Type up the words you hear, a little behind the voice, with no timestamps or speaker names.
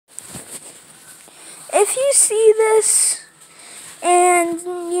if you see this and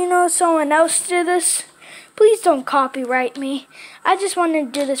you know someone else did this, please don't copyright me. I just want to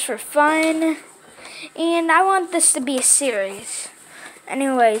do this for fun, and I want this to be a series.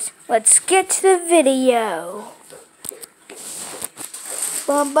 Anyways, let's get to the video.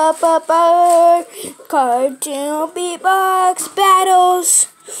 Cartoon beatbox battles,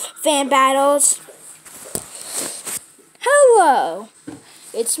 fan battles. Hello,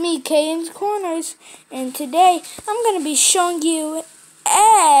 it's me, Caden's Corners, and today I'm going to be showing you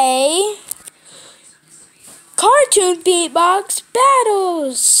a cartoon beatbox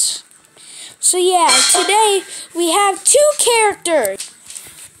battles. So yeah, today we have two characters.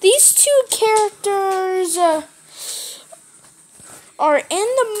 These two characters are in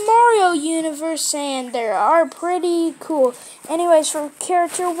the Mario universe, and they are pretty cool. Anyways, for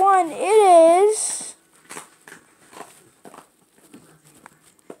character one, it is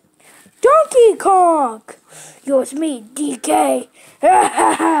Donkey Kong. Yo, it's me, DK.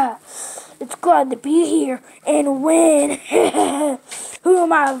 It's glad to be here and win. Who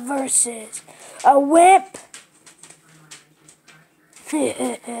am I versus? A wimp?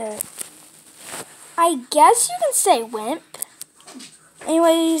 I guess you can say wimp.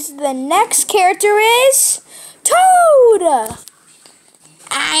 Anyways, the next character is Toad.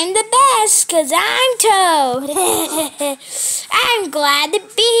 I'm the best because I'm Toad. I'm glad to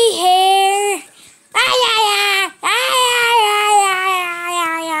be here.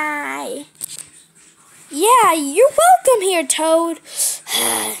 Yeah, you're welcome here, Toad.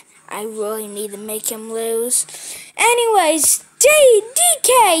 I really need to make him lose. Anyways,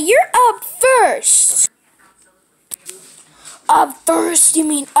 DK, you're up first. Up first? You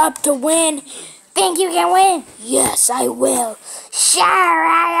mean up to win? Think you can win? Yes, I will.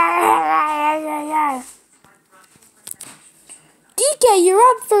 DK, you're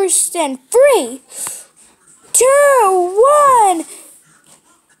up first in 3, 2, 1,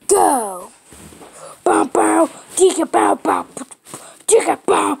 go. Bow, bow, DK, bow, bow, DK,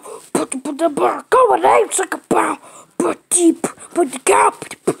 bow, go with apes like a bow, put deep, put the cow,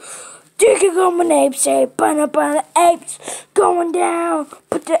 DK, go with apes, say, the apes going down,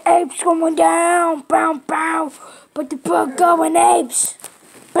 put the apes going down, bow, bow, put the bug going apes,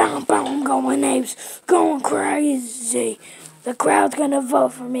 bow, bow, I'm going apes, going crazy. The crowd's gonna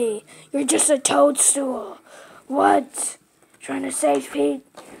vote for me. You're just a toadstool. What? Trying to save Pete?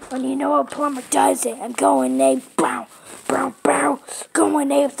 When you know a plumber does it. I'm going apes. Bow, bow, bow.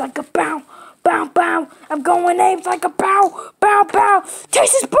 Going apes like a bow, bow, bow. I'm going apes like a bow, bow, bow.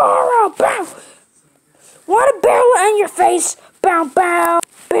 Taste this barrel, bow. Want a barrel in your face? Bow, bow.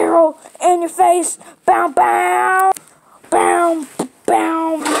 Barrel in your face. Bow, bow. Bow,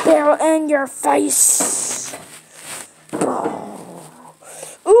 bow. Barrel in your face.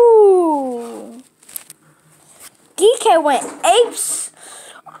 Ooh. DK went apes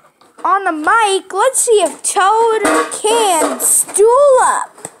on the mic. Let's see if Toad can stool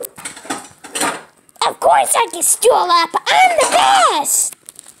up. Of course I can stool up. I'm the best.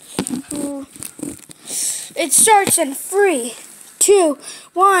 It starts in 3, 2,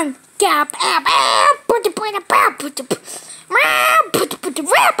 1. Gap, app, app. Put the rap.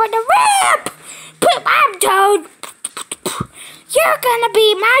 I'm Toad. You're gonna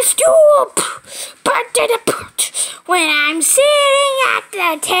be my stool. When I'm sitting at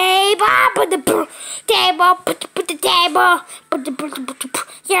the table, put the table,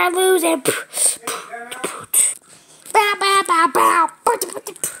 you're losing.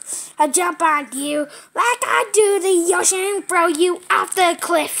 I jump on you like I do the ocean and throw you off the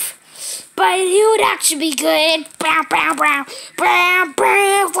cliff. But it would actually be good. Fly a plane. Fly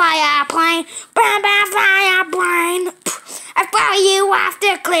a plane. I throw you off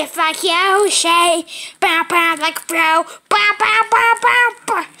the cliff like Yoshi. Like a throw.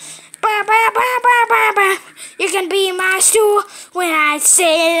 You can be my stool when I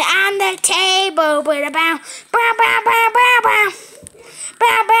sit on the table.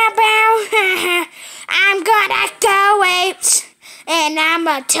 I'm gonna go apes. And I'm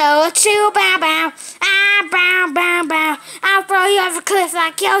a toad too, bow bow. Bow bow bow. I'll throw you off a cliff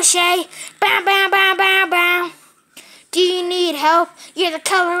like Yoshi. Bow bow bow bow bow. Do you need help? You're the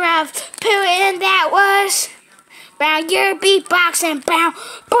color of poo, and that was. Bow, you're beatboxing, bow.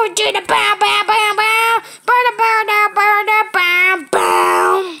 Bow to the bow bow bow bow. Bow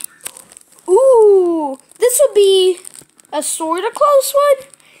bow. Ooh, this will be a sort of close one.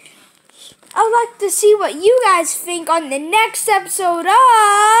 I'd like to see what you guys think on the next episode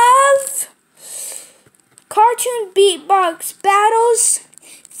of Cartoon Beatbox Battles,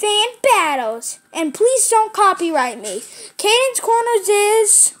 Fan Battles. And please don't copyright me. Caden's Corners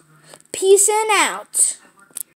is peace and out.